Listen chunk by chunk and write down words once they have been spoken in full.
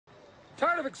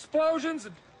Tired of explosions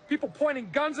and people pointing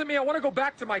guns at me. I want to go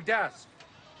back to my desk.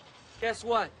 Guess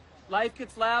what? Life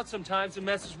gets loud sometimes and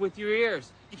messes with your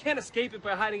ears. You can't escape it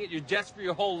by hiding at your desk for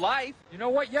your whole life. You know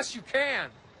what? Yes, you can.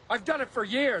 I've done it for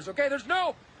years, okay? There's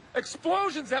no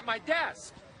explosions at my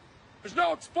desk. There's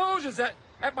no explosions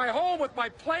at my home with my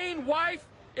plain wife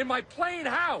in my plain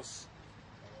house.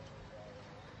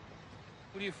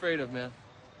 What are you afraid of, man?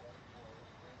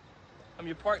 I'm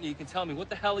your partner. You can tell me. What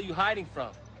the hell are you hiding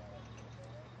from?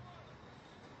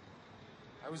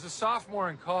 I was a sophomore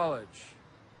in college.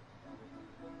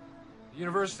 The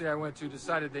university I went to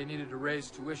decided they needed to raise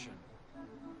tuition.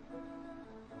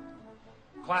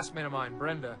 A classmate of mine,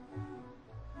 Brenda,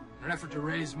 in an effort to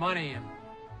raise money and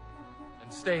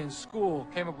stay in school,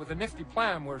 came up with a nifty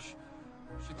plan where she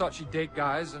thought she'd date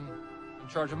guys and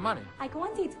charge them money. I go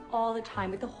on dates all the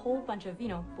time with a whole bunch of,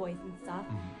 boys and stuff.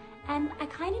 And I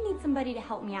kind of need somebody to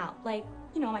help me out, like,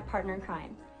 my partner in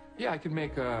crime. Yeah, I could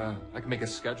make a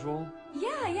schedule.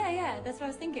 Yeah, that's what I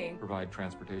was thinking. Provide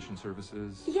transportation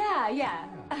services. Yeah.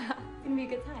 It's gonna be a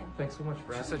good time. Thanks so much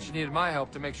for asking. She said she needed my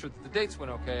help to make sure that the dates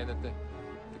went okay and that the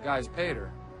guys paid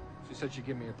her. She said she'd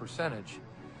give me a percentage.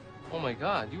 Oh my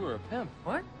God, you were a pimp.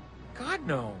 What? God,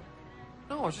 no.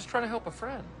 No, I was just trying to help a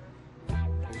friend.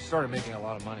 We started making a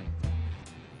lot of money.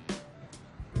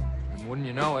 And wouldn't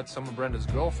you know it, some of Brenda's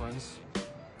girlfriends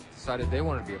decided they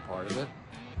wanted to be a part of it.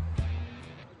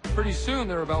 Pretty soon,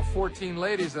 there were about 14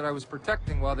 ladies that I was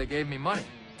protecting while they gave me money.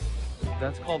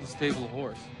 That's called a stable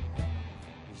horse.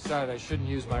 We decided I shouldn't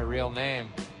use my real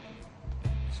name.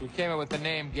 So we came up with the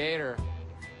name Gator.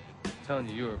 I'm telling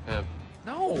you, you were a pimp.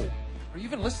 No! Are you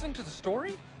even listening to the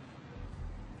story?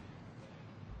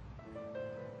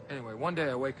 Anyway, one day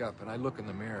I wake up and I look in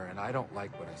the mirror and I don't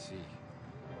like what I see.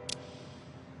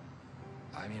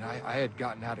 I mean, I had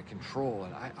gotten out of control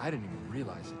and I didn't even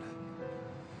realize it.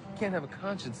 You can't have a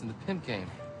conscience in the pimp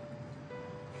game.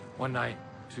 One night,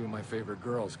 two of my favorite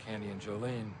girls, Candy and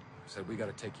Jolene, said, "We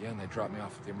gotta take you in." They dropped me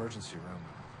off at the emergency room.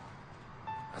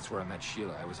 That's where I met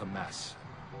Sheila. I was a mess.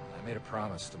 I made a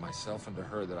promise to myself and to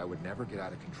her that I would never get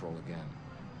out of control again.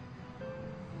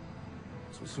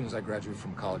 So as soon as I graduated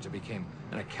from college, I became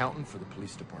an accountant for the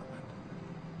police department.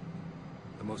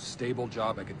 The most stable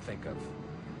job I could think of.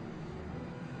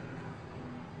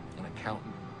 An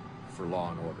accountant for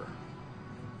law and order.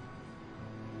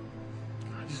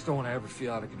 I just don't want to ever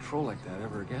feel out of control like that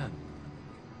ever again.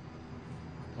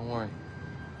 Don't worry.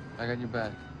 I got your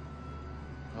back.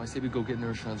 Now I say we go get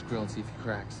Nershon's grill and see if he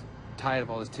cracks. I'm tired of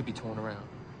all this tippy-toeing around.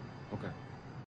 Okay.